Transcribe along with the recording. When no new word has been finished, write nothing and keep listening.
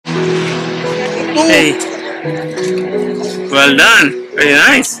Hey, well done. Very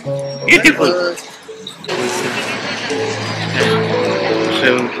nice. Beautiful.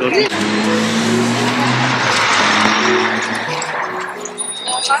 Travel clothing.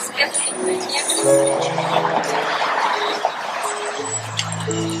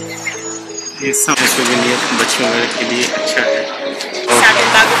 ये सारे सोवेनियर बच्चों वगैरह के लिए अच्छा है और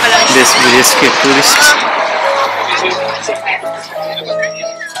देश विदेश के टूरिस्ट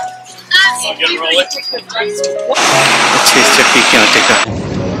अच्छे चक्की के आटे का।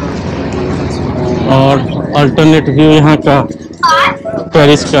 और अल्टरनेट व्यू यहाँ का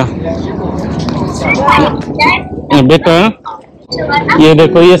पेरिस का। बेटा ये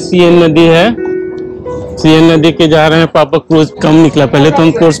देखो, ये सीएन नदी है। सीएन नदी के जा रहे हैं पापा। क्रूज कम निकला, पहले तो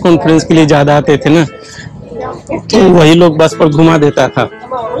हम कोर्स कॉन्फ्रेंस के लिए ज्यादा आते थे ना, तो वही लोग बस पर घुमा देता था,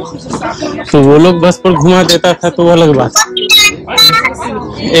 तो वो लोग बस पर घुमा देता था तो वो अलग बात।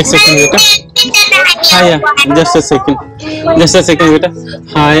 एक सेकंड बेटा, हाय, जस्ट अ सेकंड बेटा।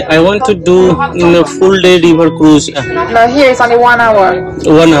 हाय, I want to do full day river cruise. No, here is only 1 hour.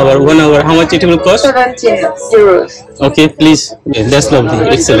 1 hour. How much it will cost? 17 euros. Okay, please. Yeah, that's lovely.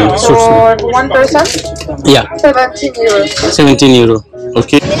 Excellent. For one person? Yeah. 17 euros. 17 euro.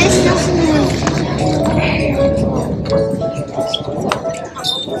 Okay.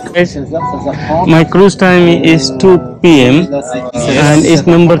 My cruise time is 2 p.m. and it's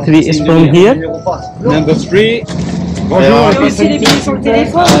number 3 is from here. Number 3. Bonjour, c'est les billets sur le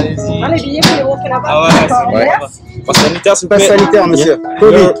téléphone. Les billets, vous les refaites là-bas. Passe sanitaire, s'il vous plaît. Passe sanitaire, monsieur.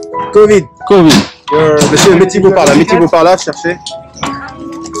 Covid. Monsieur, mettez-vous par là, cherchez.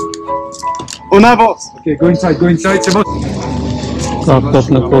 On avance. Ok, go inside, c'est bon. तो आपको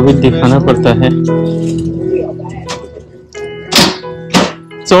अपना कोविड दिखाना पड़ता है।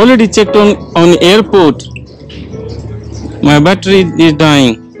 It's already checked on airport. My battery is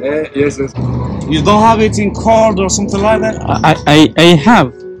dying. Yes. You don't have it in card or something like that? I have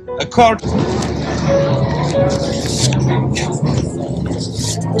a card.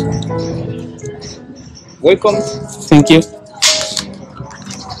 Welcome. Thank you.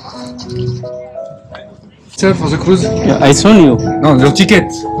 Sir, for the cruise? Yeah, I saw you. No, your ticket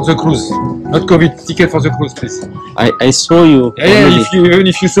for the cruise. Not COVID. Ticket for the cruise, please. I saw you. Yeah, even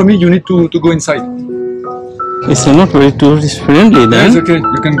if you saw me, you need to go inside. It's not very tourist friendly then. Yeah, it's okay.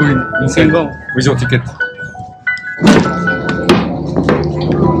 You can go inside with your ticket.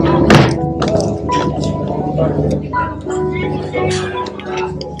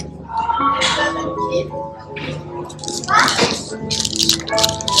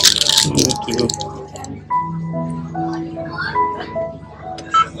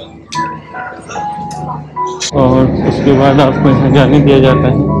 और उसके बाद आपको यहाँ जाने दिया जाता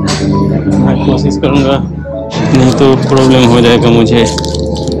है। मैं कोशिश करूँगा, नहीं तो प्रॉब्लम हो जाएगा मुझे,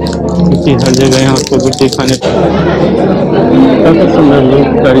 क्योंकि हर जगह यहाँ कोविड दिखाने पर। काफ़ी सुंदर लोग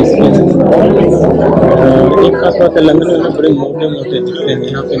पेरिस में। एक खास बात है, लंदन में बड़े मोटे मोटे दिखते हैं,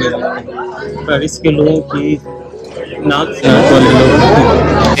 यहाँ पे नहीं दिखते। पेरिस के लोगों की नाक से नाक वाले लोग दिखते हैं।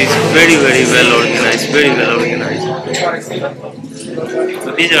 It's very well organized, very well organized. So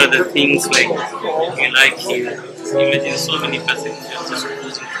these are the things like we like here. Imagine so many passengers just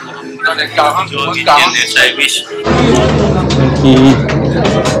cruising through. जो Indian is, I wish कि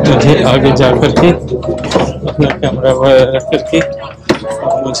मुझे आगे जा करके अपना कैमरा रख करके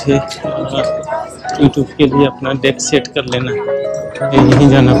मुझे यूट्यूब के लिए अपना डेक सेट कर लेना है। यहीं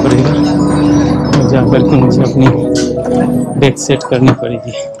जाना पड़ेगा, जा करके मुझे अपनी डेक सेट करनी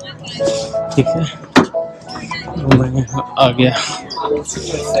पड़ेगी। ठीक है, मैं आ गया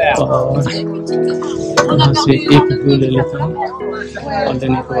और यहाँ से एक व्यू ले लेता हूँ और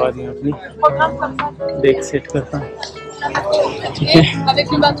लेने के बाद मैं अपनी डेक सेट करता हूँ। ठीक है,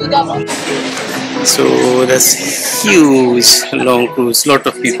 so that's huge long cruise, lot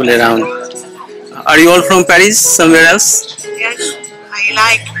of people around. Are you all from Paris, somewhere else? Yes, I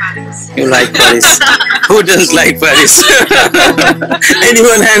like Paris. You like Paris? Who doesn't like Paris?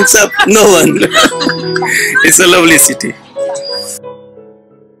 Anyone hands up? No one. It's a lovely city.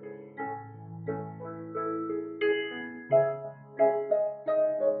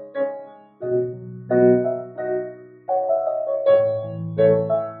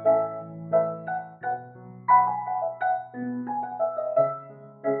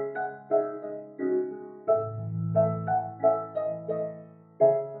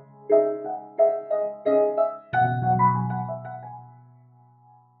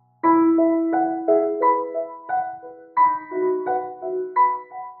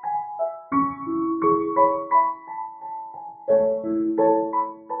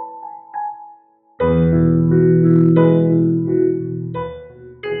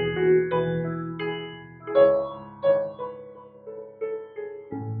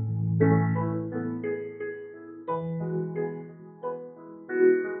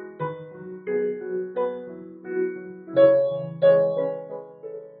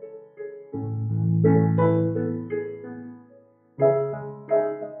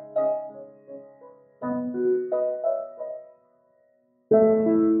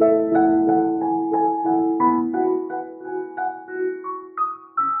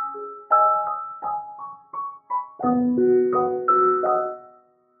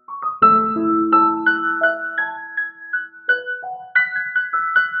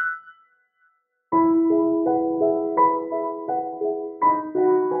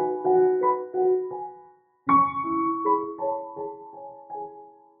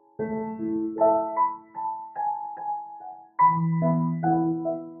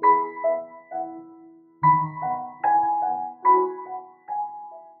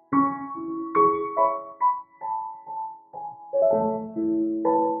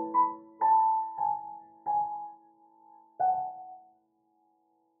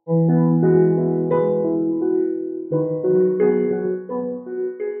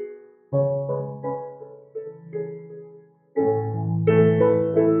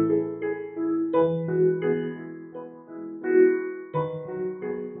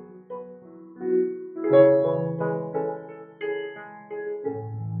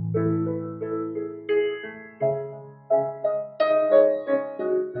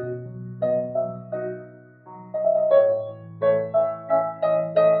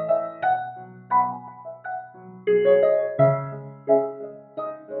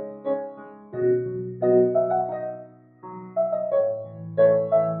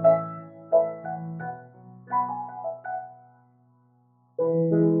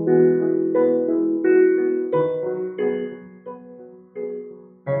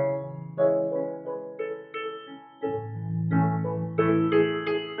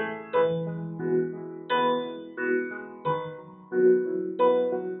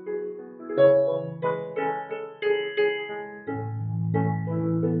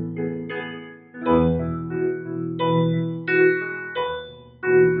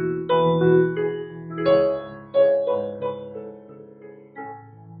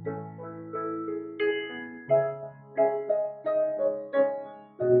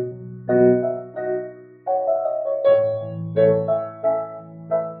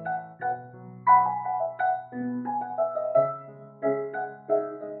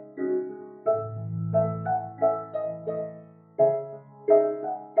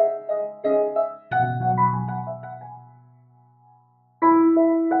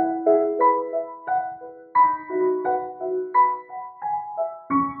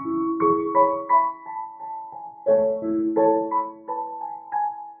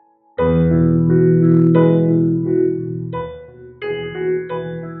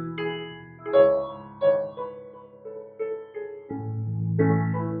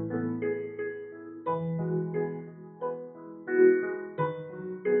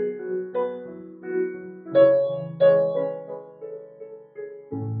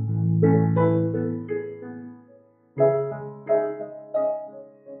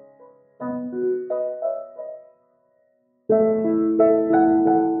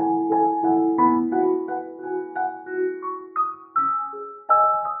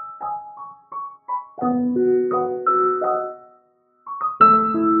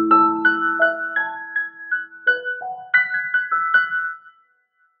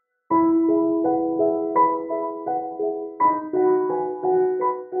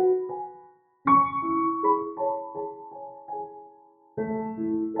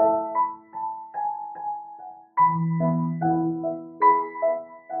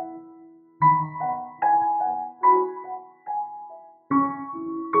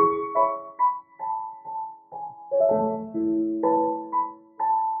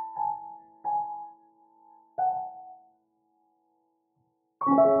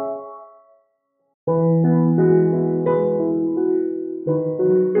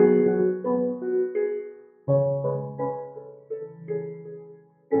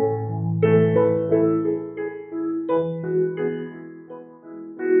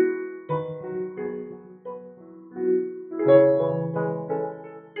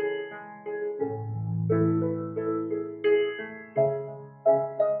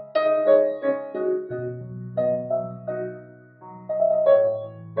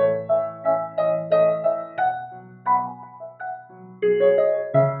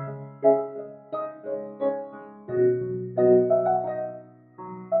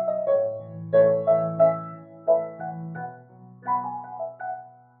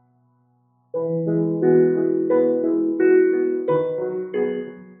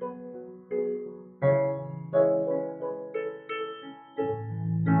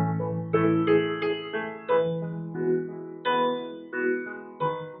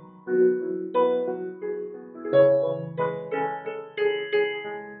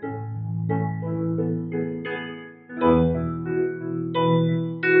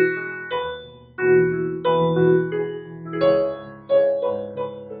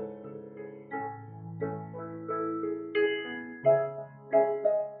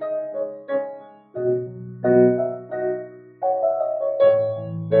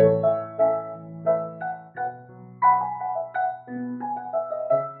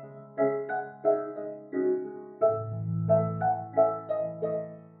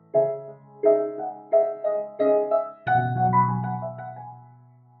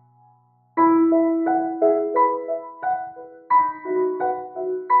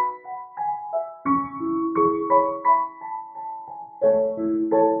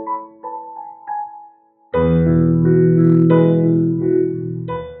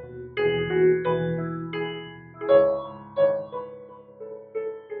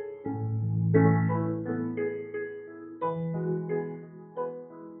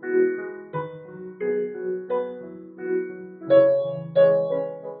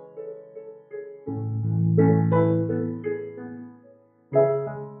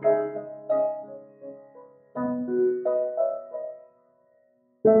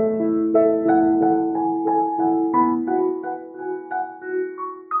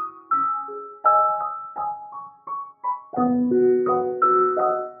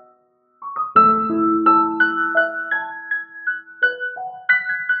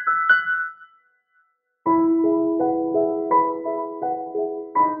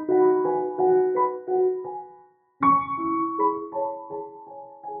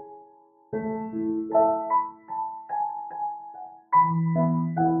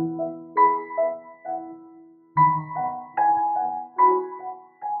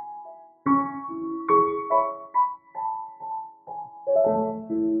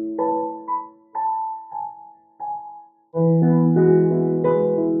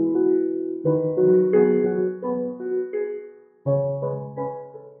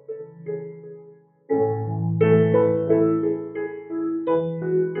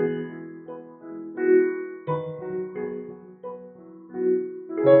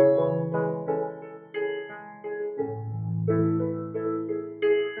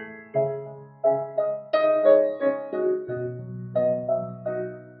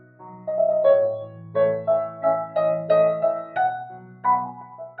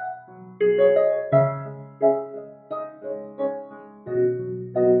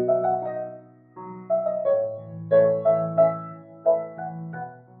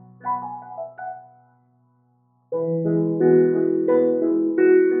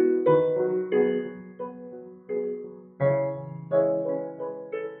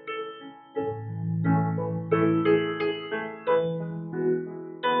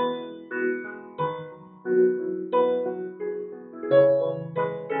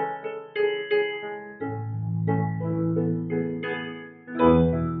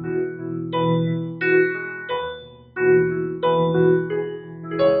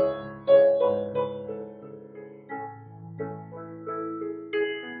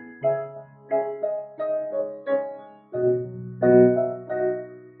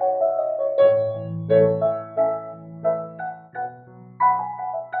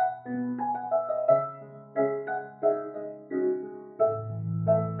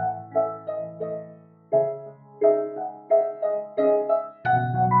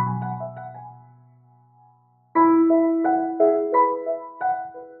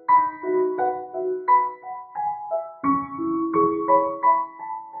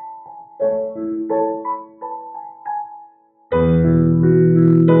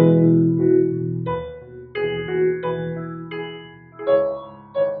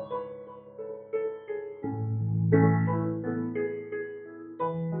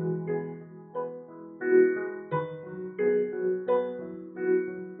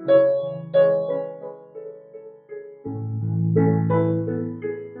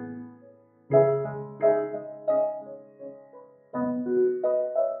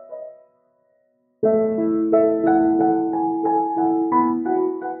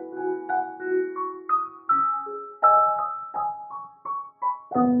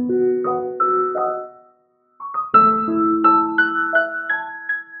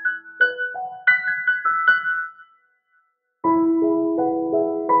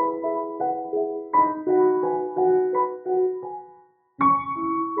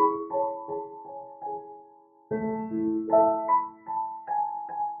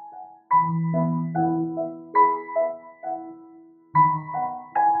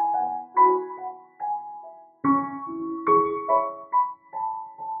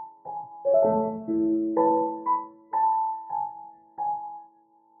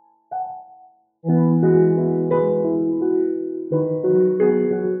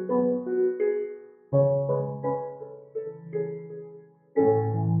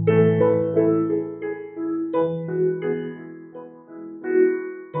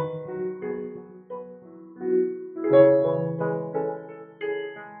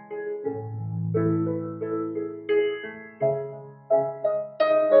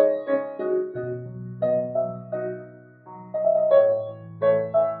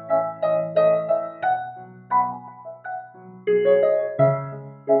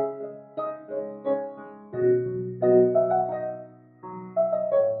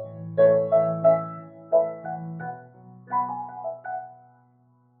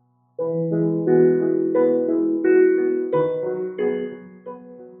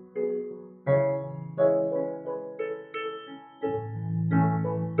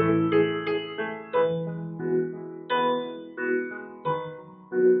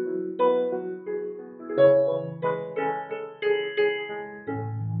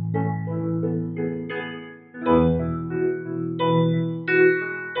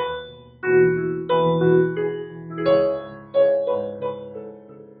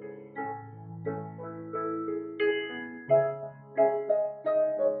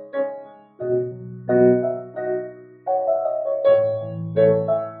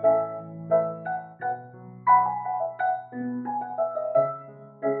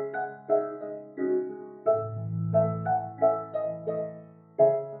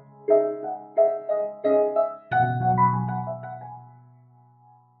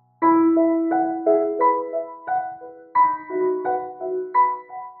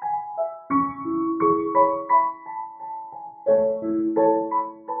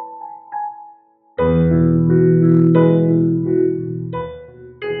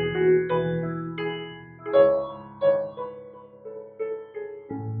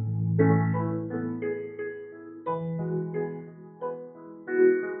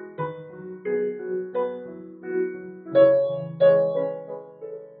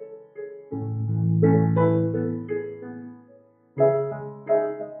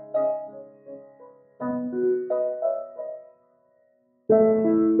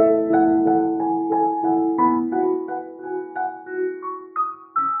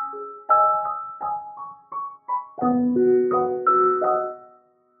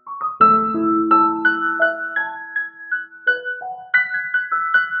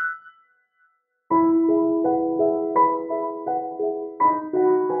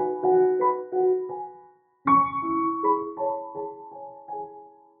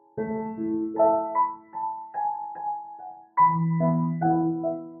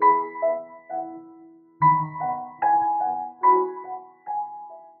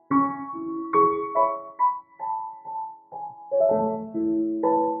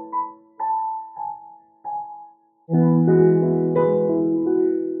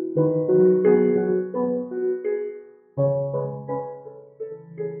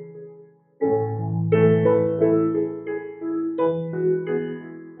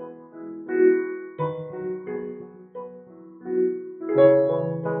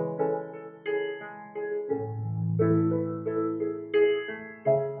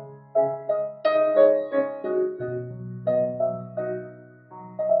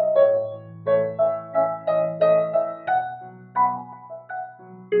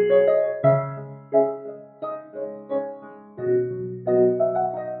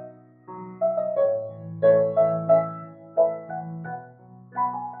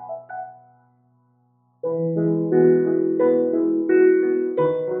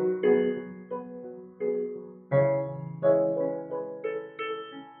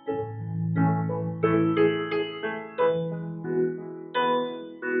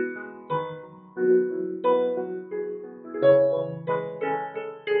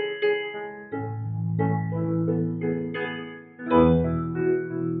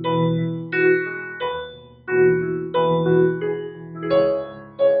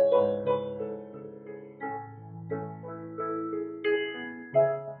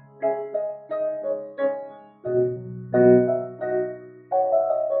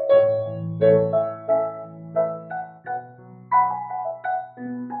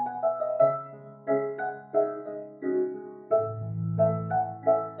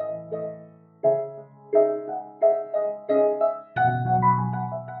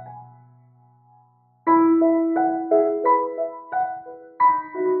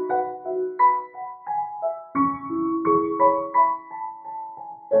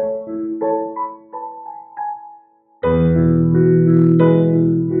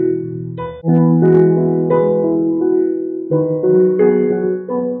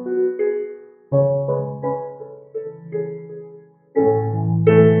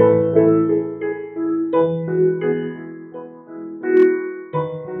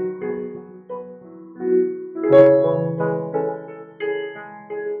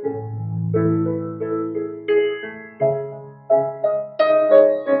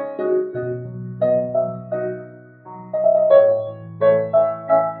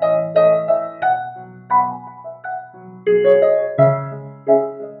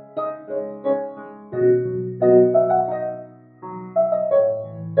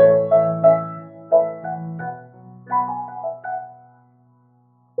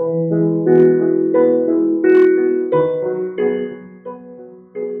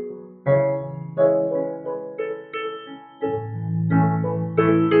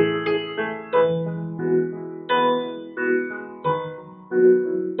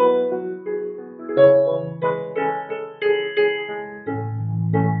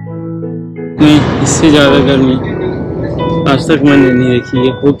 में इससे ज़्यादा गर्मी आज तक मैंने नहीं देखी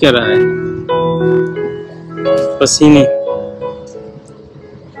है। हो क्या रहा है? पसीने।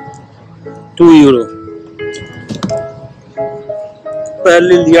 2 यूरो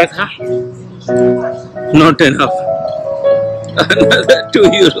पहले लिया था, नॉट एनफ, 2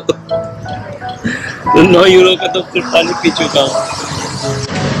 यूरो। तो 9 यूरो का तो फिर पानी पी चुका हूँ।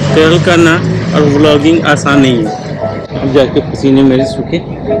 ट्रेवल करना और व्लॉगिंग आसान नहीं है। अब जाके पसीने मेरे सूखे,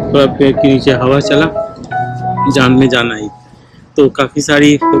 थोड़ा पेड़ के नीचे हवा चला, जान में जाना ही। तो काफ़ी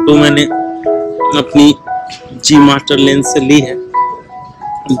सारी फ़ोटो मैंने अपनी जी मास्टर लेंस से ली है,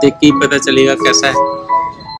 देख के ही पता चलेगा कैसा है।